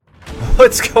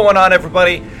What's going on,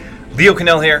 everybody? Leo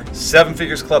Cannell here, Seven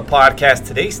Figures Club podcast.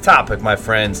 Today's topic, my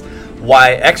friends,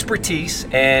 why expertise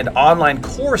and online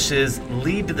courses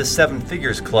lead to the Seven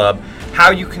Figures Club,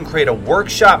 how you can create a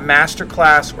workshop,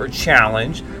 masterclass, or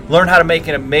challenge, learn how to make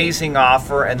an amazing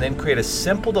offer, and then create a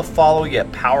simple to follow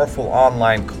yet powerful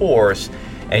online course,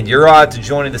 and your odds of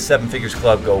joining the Seven Figures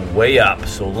Club go way up.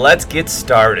 So let's get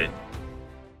started.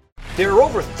 There are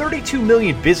over 32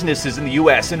 million businesses in the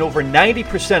U.S., and over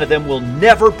 90% of them will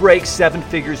never break seven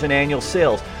figures in annual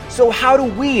sales. So how do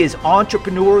we as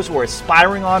entrepreneurs or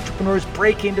aspiring entrepreneurs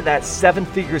break into that Seven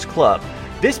Figures Club?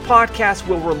 This podcast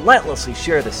will relentlessly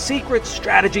share the secrets,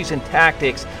 strategies, and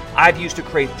tactics I've used to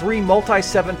create 3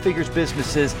 multi-seven figures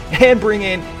businesses and bring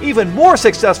in even more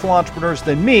successful entrepreneurs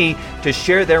than me to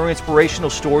share their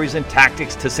inspirational stories and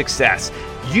tactics to success.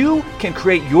 You can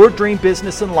create your dream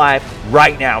business and life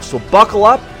right now. So buckle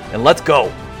up and let's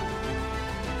go.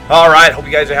 All right. Hope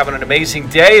you guys are having an amazing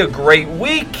day, a great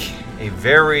week, a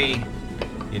very,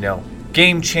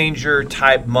 game changer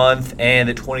type month, and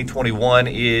that 2021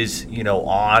 is,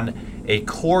 on a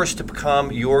course to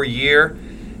become your year.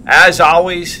 As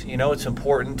always, it's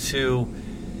important to,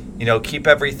 keep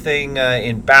everything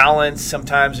in balance.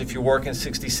 Sometimes if you're working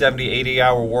 60, 70,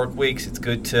 80-hour work weeks, it's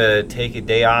good to take a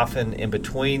day off in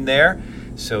between there.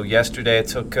 So yesterday I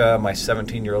took my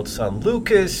 17-year-old son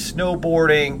Lucas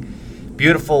snowboarding.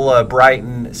 Beautiful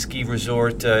Brighton ski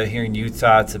resort here in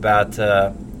Utah. It's about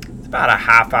a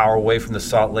half hour away from the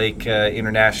Salt Lake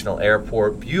International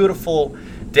Airport. Beautiful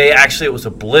day. Actually, it was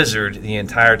a blizzard the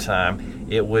entire time.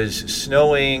 It was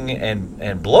snowing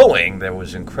and blowing. There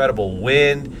was incredible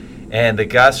wind, and the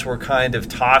gusts were kind of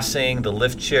tossing the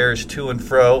lift chairs to and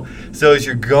fro. So as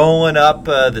you're going up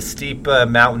the steep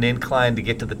mountain incline to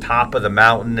get to the top of the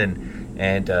mountain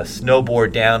and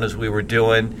snowboard down as we were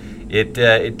doing, it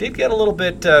did get a little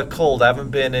bit cold. I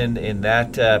haven't been in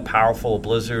that powerful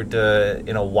blizzard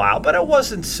in a while, but it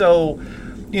wasn't so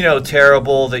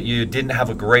terrible that you didn't have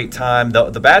a great time.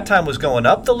 The bad time was going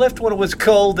up the lift when it was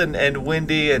cold and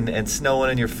windy and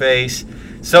snowing in your face.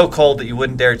 So cold that you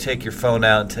wouldn't dare take your phone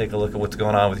out and take a look at what's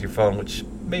going on with your phone, which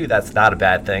maybe that's not a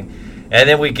bad thing. And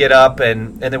then we get up,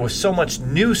 and there was so much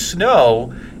new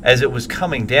snow as it was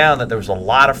coming down that there was a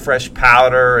lot of fresh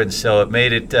powder, and so it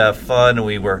made it fun. And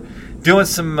we were doing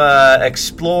some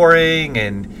exploring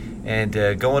and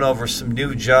going over some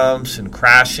new jumps and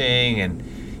crashing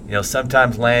and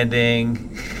sometimes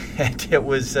landing. And it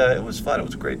was fun. It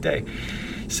was a great day.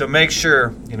 So make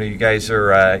sure you guys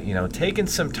are taking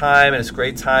some time, and it's a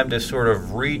great time to sort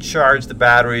of recharge the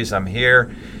batteries. I'm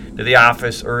here to the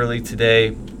office early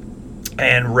today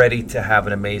and ready to have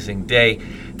an amazing day.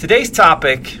 Today's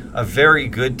topic, a very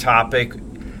good topic.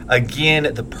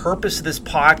 Again, the purpose of this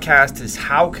podcast is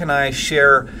how can I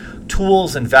share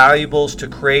tools and valuables to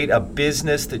create a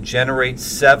business that generates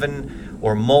 7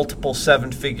 or multiple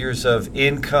 7 figures of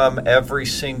income every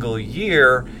single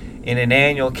year in an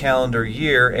annual calendar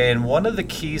year. And one of the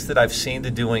keys that I've seen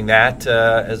to doing that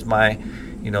as my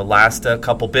last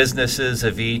couple businesses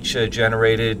have each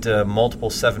generated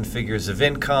multiple 7 figures of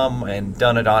income and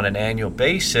done it on an annual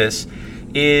basis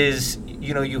is,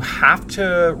 you have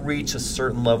to reach a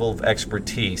certain level of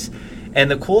expertise. And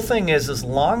the cool thing is, as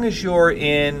long as you're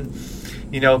in,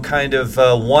 kind of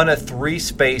one of 3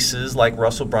 spaces like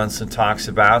Russell Brunson talks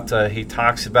about. He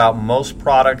talks about most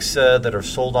products that are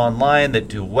sold online that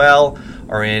do well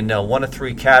are in one of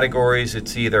 3 categories.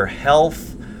 It's either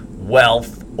health,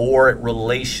 wealth, or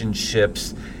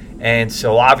relationships. And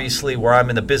so obviously where I'm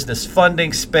in the business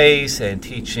funding space and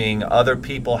teaching other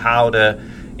people how to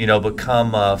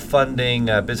become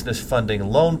business funding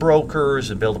loan brokers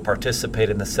and be able to participate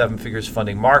in the 7 figures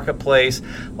funding marketplace.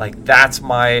 Like, that's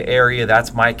my area,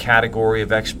 that's my category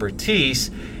of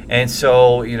expertise. And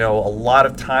so, a lot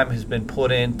of time has been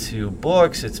put into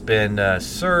books. It's been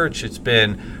search, it's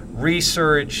been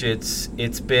research,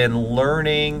 it's been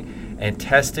learning and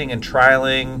testing and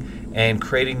trialing and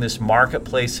creating this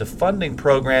marketplace of funding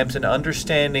programs and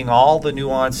understanding all the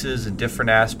nuances and different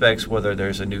aspects, whether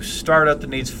there's a new startup that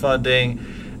needs funding,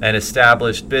 an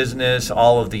established business,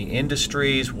 all of the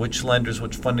industries, which lenders,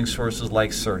 which funding sources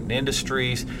like certain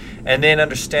industries, and then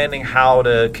understanding how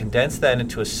to condense that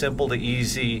into a simple to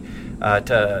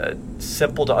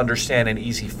understand and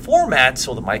easy format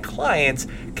so that my clients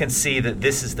can see that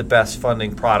this is the best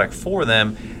funding product for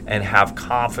them and have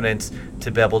confidence to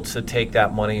be able to take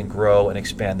that money and grow and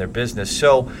expand their business.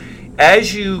 So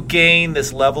as you gain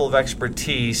this level of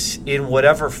expertise in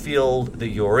whatever field that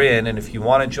you're in, and if you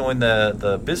want to join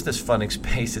the business funding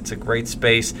space, it's a great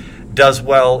space, does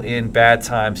well in bad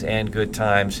times and good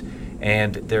times.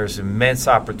 And there's immense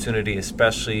opportunity,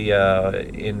 especially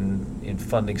in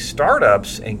funding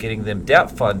startups and getting them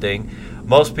debt funding.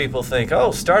 Most people think,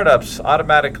 oh, startups,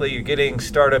 automatically you're getting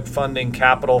startup funding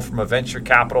capital from a venture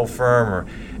capital firm or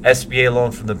SBA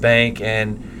loan from the bank.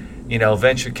 And,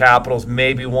 venture capital's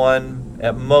maybe 1,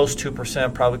 at most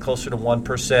 2%, probably closer to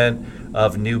 1%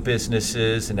 of new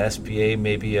businesses, and SBA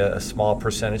maybe a small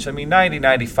percentage.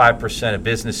 90-95% of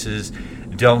businesses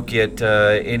don't get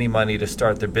any money to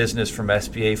start their business from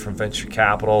SBA, from venture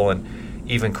capital, and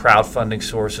even crowdfunding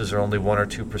sources are only 1 or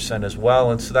 2% as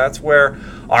well. And so that's where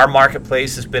our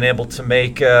marketplace has been able to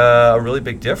make a really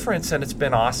big difference, and it's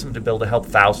been awesome to be able to help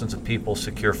thousands of people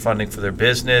secure funding for their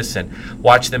business and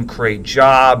watch them create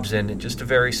jobs, and just a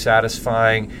very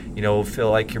satisfying, feel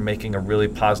like you're making a really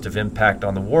positive impact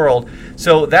on the world.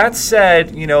 So that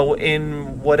said,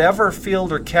 in whatever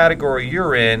field or category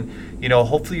you're in,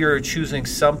 hopefully you're choosing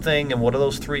something in one of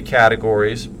those 3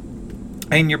 categories,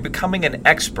 and you're becoming an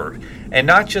expert, and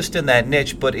not just in that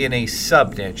niche, but in a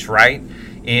sub-niche, right?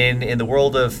 In the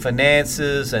world of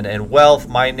finances and wealth,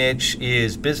 my niche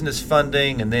is business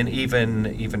funding, and then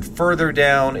even further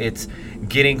down, it's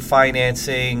getting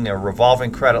financing,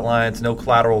 revolving credit lines, no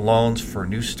collateral loans for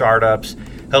new startups,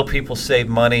 help people save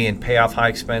money and pay off high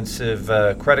expensive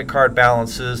credit card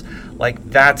balances.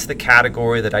 That's the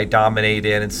category that I dominate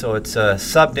in, and so it's a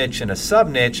sub-niche and a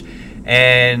sub-niche.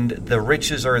 And the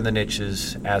riches are in the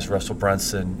niches, as Russell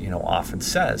Brunson, often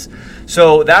says.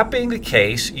 So that being the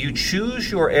case, you choose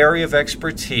your area of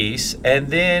expertise, and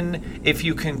then if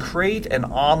you can create an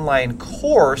online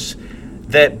course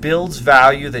that builds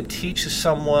value, that teaches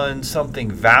someone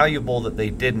something valuable that they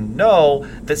didn't know,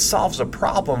 that solves a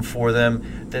problem for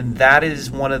them, then that is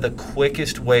one of the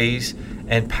quickest ways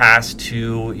and paths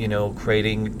to,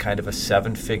 creating kind of a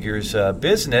 7 figures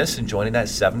business and joining that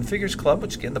 7 figures club,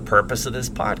 which is again the purpose of this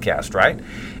podcast, right?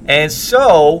 And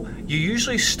so you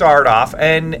usually start off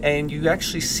and you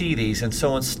actually see these. And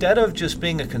so instead of just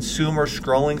being a consumer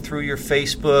scrolling through your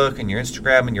Facebook and your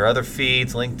Instagram and your other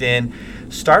feeds, LinkedIn,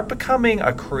 start becoming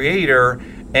a creator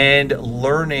and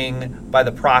learning by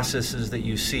the processes that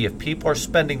you see. If people are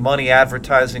spending money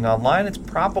advertising online, it's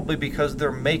probably because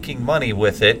they're making money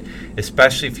with it,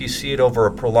 especially if you see it over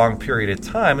a prolonged period of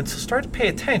time. And so start to pay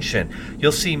attention.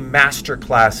 You'll see master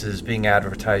classes being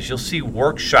advertised. You'll see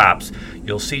workshops.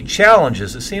 You'll see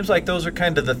challenges. It seems like those are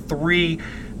kind of the 3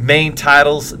 main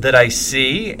titles that I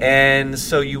see. And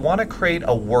so you want to create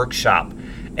a workshop.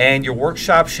 And your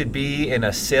workshop should be in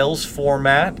a sales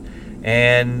format.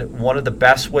 And one of the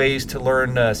best ways to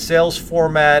learn sales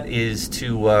format is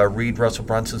to read Russell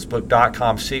Brunson's book,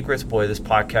 .com Secrets. Boy, this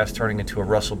podcast turning into a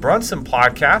Russell Brunson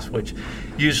podcast, which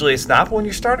usually it's not. But when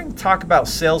you're starting to talk about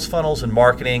sales funnels and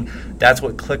marketing, that's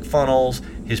what ClickFunnels,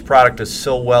 his product does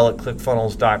so well at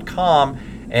ClickFunnels.com.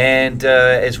 And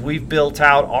as we've built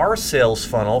out our sales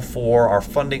funnel for our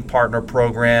funding partner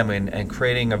program and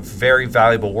creating a very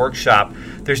valuable workshop,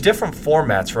 there's different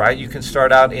formats, right? You can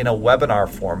start out in a webinar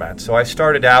format. So I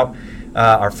started out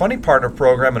our funding partner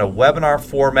program in a webinar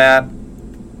format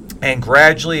and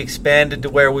gradually expanded to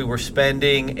where we were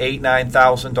spending $8,000,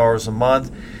 $9,000 a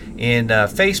month in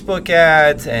Facebook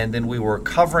ads, and then we were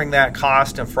covering that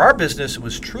cost. And for our business, it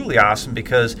was truly awesome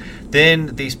because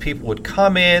then these people would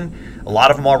come in. A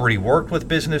lot of them already worked with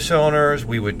business owners.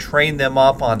 We would train them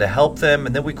up on to help them,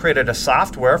 and then we created a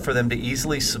software for them to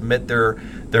easily submit their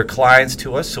clients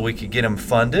to us so we could get them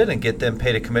funded and get them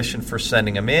paid a commission for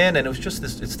sending them in. And it was just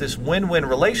this win-win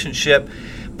relationship.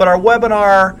 But our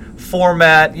webinar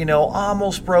format,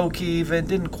 almost broke even,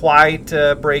 didn't quite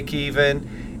break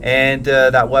even. And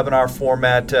that webinar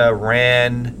format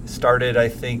started, I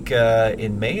think,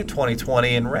 in May of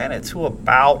 2020 and ran it to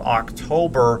about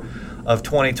October of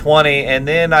 2020. And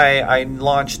then I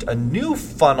launched a new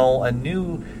funnel, a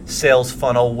new sales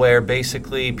funnel where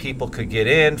basically people could get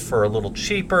in for a little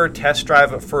cheaper, test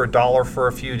drive it for $1 for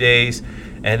a few days,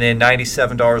 and then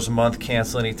 $97 a month,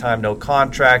 cancel anytime, no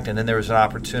contract. And then there was an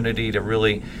opportunity to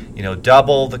really,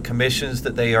 double the commissions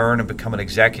that they earn and become an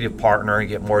executive partner and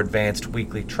get more advanced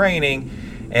weekly training.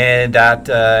 And that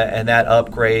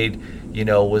upgrade,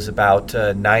 was about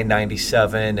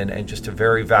 $997 and just a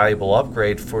very valuable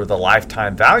upgrade for the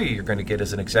lifetime value you're going to get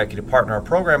as an executive partner in our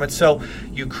program. And so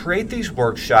you create these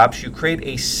workshops, you create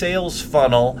a sales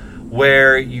funnel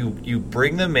where you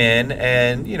bring them in,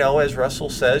 and as Russell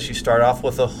says, you start off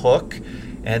with a hook,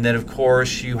 and then of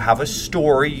course you have a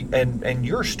story and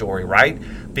your story, right?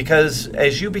 Because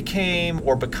as you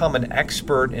become an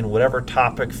expert in whatever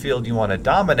topic field you want to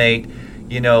dominate,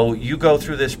 you go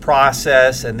through this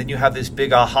process, and then you have this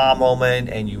big aha moment,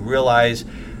 and you realize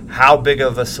how big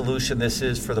of a solution this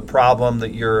is for the problem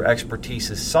that your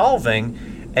expertise is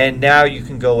solving. And now you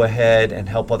can go ahead and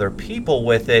help other people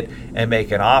with it and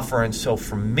make an offer. And so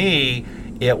for me,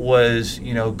 it was,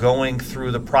 going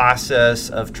through the process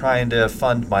of trying to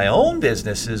fund my own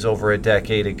businesses over a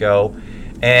decade ago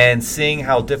and seeing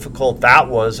how difficult that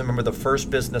was. I remember the first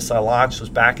business I launched was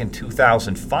back in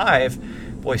 2005,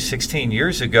 16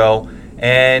 years ago.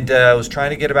 And I was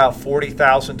trying to get about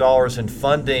 $40,000 in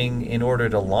funding in order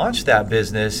to launch that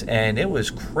business. And it was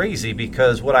crazy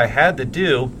because what I had to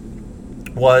do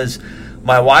was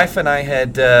my wife and I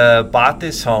had bought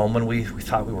this home, and we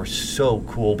thought we were so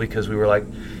cool because we were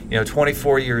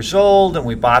 24 years old, and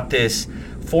we bought this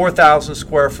 4,000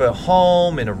 square foot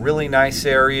home in a really nice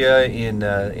area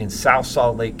in South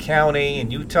Salt Lake County in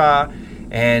Utah.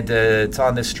 And it's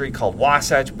on this street called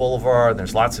Wasatch Boulevard.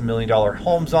 There's lots of $1 million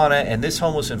homes on it. And this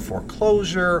home was in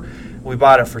foreclosure. We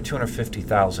bought it for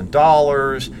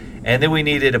 $250,000. And then we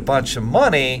needed a bunch of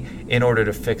money in order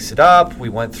to fix it up. We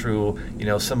went through,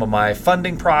 some of my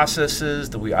funding processes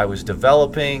that I was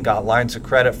developing, got lines of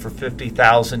credit for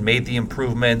 $50,000, made the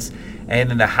improvements. And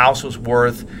then the house was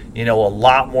worth, a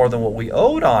lot more than what we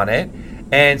owed on it.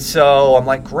 And so I'm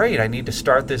like, great, I need to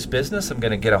start this business. I'm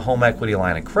going to get a home equity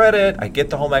line of credit. I get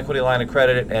the home equity line of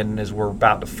credit, and as we're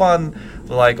about to fund,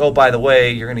 they're like, oh, by the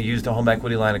way, you're going to use the home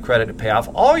equity line of credit to pay off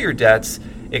all your debts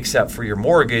except for your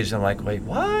mortgage. And I'm like, wait,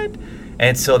 what?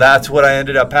 And so that's what I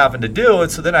ended up having to do. And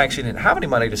so then I actually didn't have any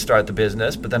money to start the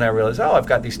business. But then I realized, I've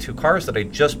got these 2 cars that I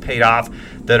just paid off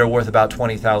that are worth about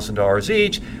 $20,000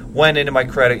 each. Went into my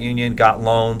credit union, got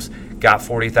loans, got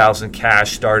 $40,000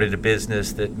 cash, started a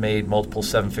business that made multiple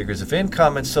 7 figures of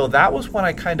income. And so that was when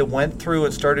I kind of went through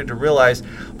and started to realize,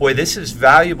 boy, this is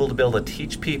valuable to be able to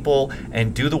teach people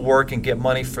and do the work and get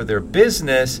money for their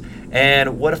business.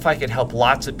 And what if I could help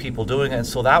lots of people doing it? And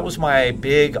so that was my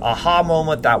big aha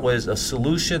moment. That was a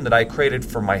solution that I created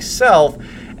for myself.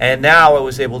 And now I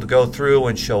was able to go through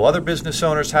and show other business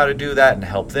owners how to do that and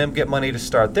help them get money to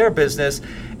start their business.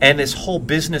 And this whole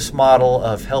business model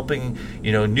of helping,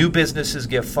 new businesses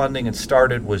get funding and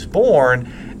started was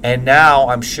born. And now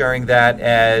I'm sharing that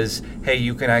as, hey,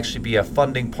 you can actually be a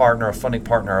funding partner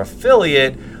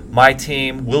affiliate. My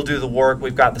team will do the work.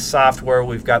 We've got the software.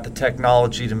 We've got the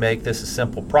technology to make this a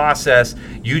simple process.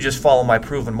 You just follow my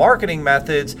proven marketing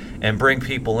methods and bring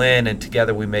people in, and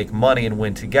together we make money and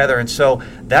win together. And so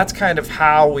that's kind of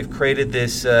how we've created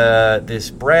this this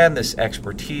brand, this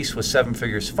expertise with 7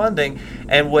 Figures Funding.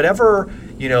 And whatever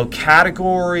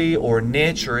category or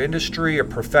niche or industry or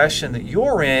profession that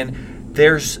you're in,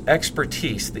 there's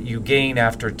expertise that you gain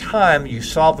after time. You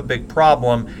solve a big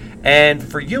problem. And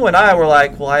for you and I, we're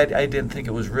like, well, I didn't think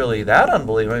it was really that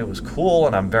unbelievable. It was cool,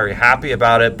 and I'm very happy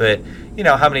about it. But,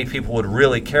 how many people would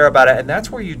really care about it? And that's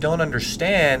where you don't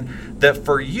understand that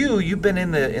for you, you've been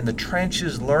in the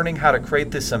trenches learning how to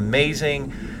create this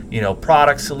amazing,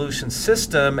 product solution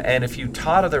system. And if you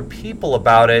taught other people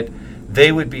about it, they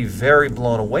would be very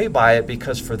blown away by it,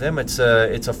 because for them it's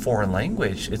a foreign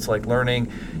language. It's like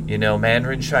learning,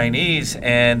 Mandarin Chinese,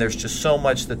 and there's just so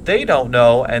much that they don't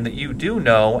know and that you do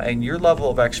know, and your level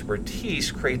of expertise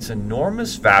creates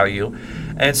enormous value.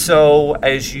 And so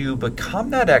as you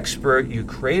become that expert, you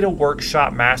create a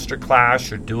workshop,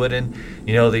 masterclass, or do it in,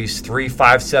 these 3,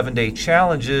 5, 7 day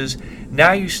challenges.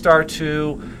 Now you start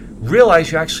to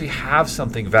realize you actually have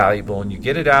something valuable, and you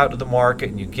get it out to the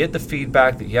market, and you get the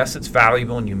feedback that yes, it's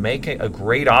valuable, and you make a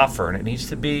great offer. And it needs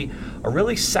to be a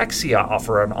really sexy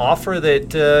offer, an offer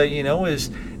that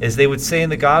is, as they would say in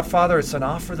The Godfather, it's an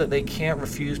offer that they can't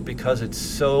refuse because it's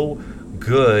so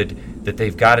good that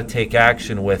they've got to take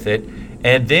action with it.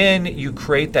 And then you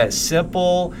create that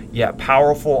simple yet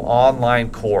powerful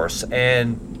online course.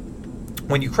 And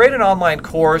when you create an online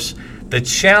course, the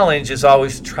challenge is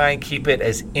always to try and keep it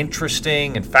as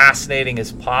interesting and fascinating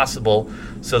as possible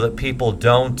so that people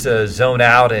don't zone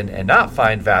out and not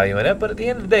find value in it. But at the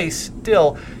end of the day,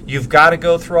 still, you've got to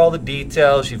go through all the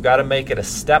details. You've got to make it a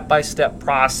step-by-step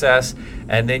process,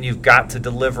 and then you've got to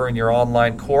deliver in your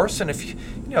online course. And if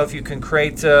you can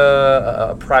create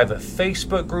a private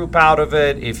Facebook group out of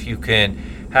it, if you can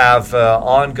have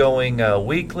ongoing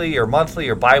weekly or monthly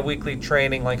or bi-weekly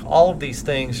training, like all of these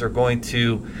things are going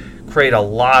to create a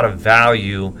lot of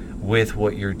value with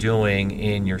what you're doing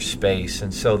in your space.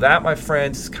 And so that, my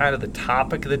friends, is kind of the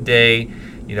topic of the day.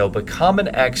 Become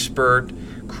an expert,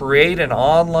 create an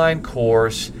online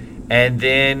course, and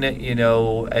then,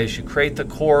 as you create the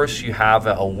course, you have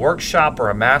a workshop or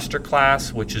a master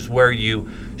class, which is where you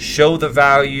show the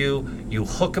value, You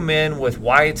hook them in with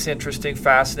why it's interesting,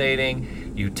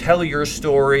 fascinating. You tell your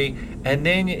story, and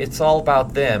then it's all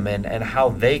about them and how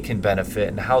they can benefit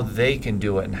and how they can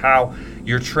do it and how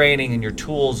your training and your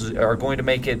tools are going to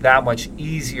make it that much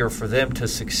easier for them to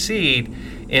succeed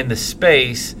in the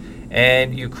space.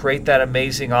 And you create that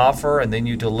amazing offer, and then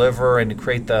you deliver and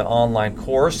create the online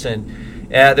course. And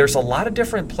there's a lot of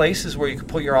different places where you can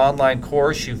put your online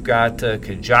course. You've got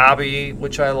Kajabi,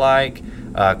 which I like.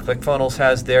 ClickFunnels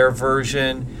has their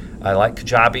version. I like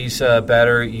Kajabi's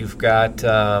better. You've got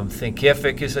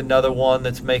Thinkific is another one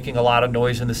that's making a lot of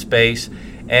noise in the space.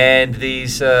 And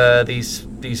these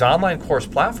online course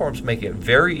platforms make it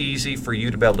very easy for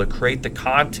you to be able to create the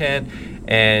content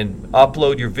and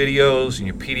upload your videos and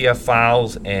your PDF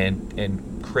files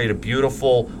and create a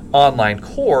beautiful online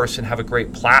course and have a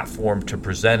great platform to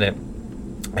present it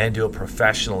and do it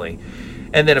professionally.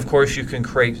 And then, of course, you can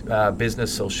create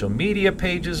business social media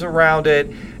pages around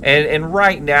it. And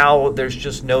right now, there's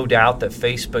just no doubt that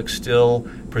Facebook still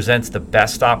presents the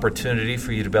best opportunity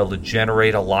for you to be able to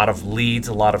generate a lot of leads,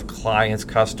 a lot of clients,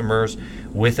 customers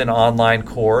with an online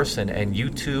course. And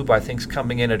YouTube, I think, is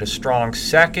coming in at a strong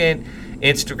second.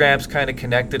 Instagram's kind of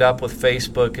connected up with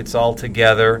Facebook. It's all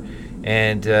together.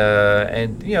 And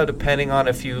depending on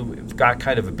if you've got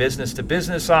kind of a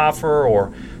business-to-business offer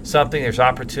or something, there's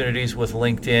opportunities with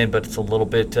LinkedIn, but it's a little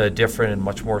bit different and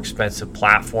much more expensive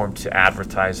platform to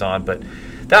advertise on. But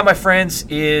that, my friends,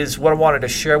 is what I wanted to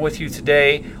share with you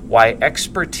today, why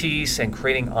expertise and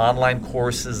creating online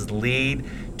courses lead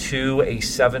to a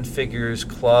seven figures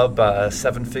club,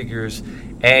 seven figures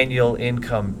annual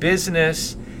income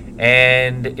business.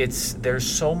 And there's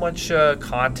so much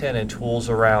content and tools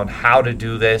around how to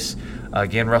do this.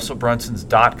 Again, RussellBrunson's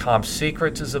 .com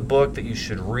Secrets is a book that you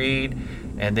should read.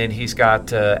 And then he's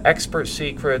got Expert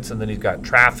Secrets, and then he's got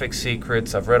Traffic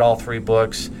Secrets. I've read all three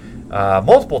books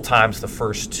multiple times, the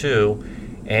first two.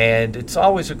 And it's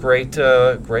always a great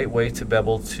way to be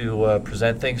able to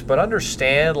present things. But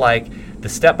understand, like, the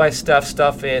step-by-step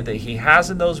stuff that he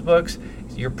has in those books,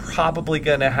 you're probably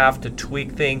going to have to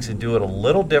tweak things and do it a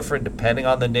little different depending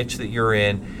on the niche that you're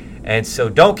in. And so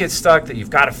don't get stuck that you've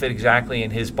got to fit exactly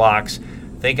in his box.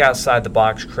 Think outside the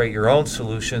box, create your own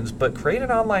solutions, but create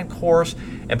an online course.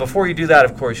 And before you do that,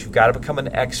 of course, you've got to become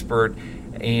an expert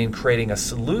in creating a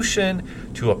solution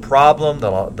to a problem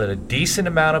that a decent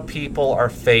amount of people are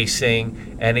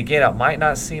facing. And again, it might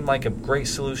not seem like a great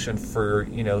solution for,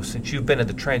 since you've been in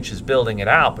the trenches building it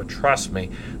out, but trust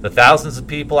me, the thousands of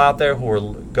people out there who are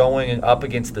going up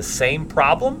against the same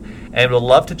problem and would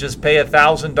love to just pay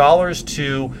 $1,000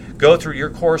 to go through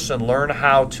your course and learn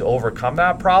how to overcome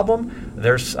that problem.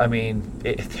 There's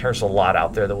a lot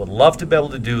out there that would love to be able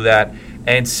to do that.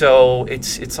 And so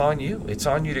it's on you. It's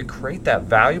on you to create that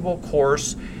valuable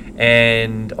course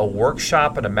and a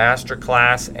workshop and a master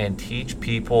class and teach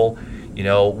people,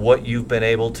 what you've been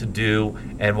able to do.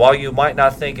 And while you might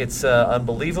not think it's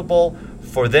unbelievable,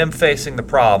 for them facing the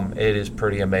problem, it is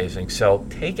pretty amazing. So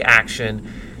take action.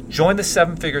 Join the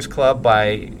Seven Figures Club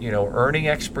by, earning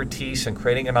expertise and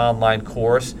creating an online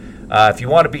course. If you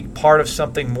want to be part of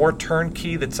something more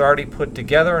turnkey that's already put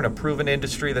together in a proven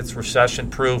industry that's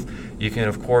recession-proof, you can,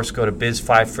 of course, go to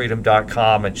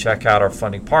biz5freedom.com and check out our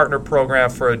funding partner program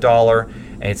for $1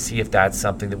 and see if that's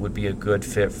something that would be a good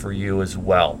fit for you as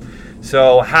well.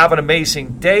 So have an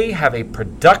amazing day. Have a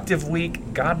productive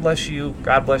week. God bless you.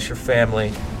 God bless your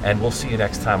family. And we'll see you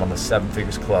next time on the Seven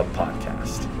Figures Club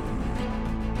podcast.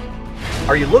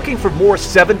 Are you looking for more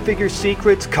seven-figure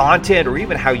secrets, content, or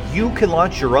even how you can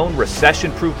launch your own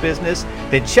recession-proof business?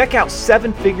 Then check out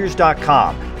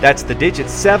sevenfigures.com. That's the digit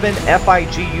 7,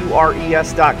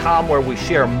 FIGURES.com, where we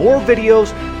share more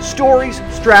videos, stories,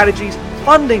 strategies,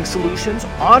 funding solutions,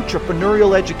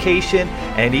 entrepreneurial education,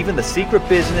 and even the secret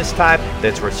business type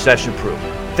that's recession-proof.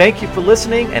 Thank you for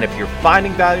listening, and if you're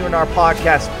finding value in our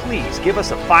podcast, please give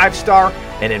us a 5-star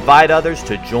and invite others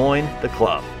to join the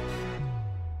club.